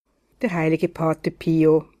Der heilige Pater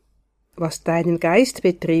Pio: Was deinen Geist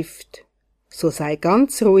betrifft, so sei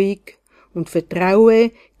ganz ruhig und vertraue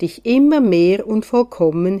dich immer mehr und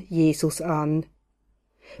vollkommen Jesus an.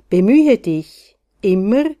 Bemühe dich,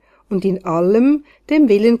 immer und in allem dem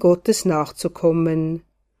Willen Gottes nachzukommen,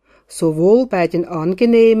 sowohl bei den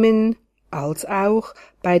angenehmen als auch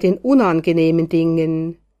bei den unangenehmen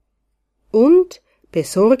Dingen. Und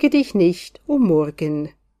besorge dich nicht um morgen.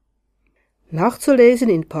 Nachzulesen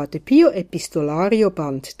in Pater Pio Epistolario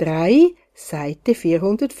Band 3, Seite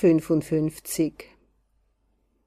 455.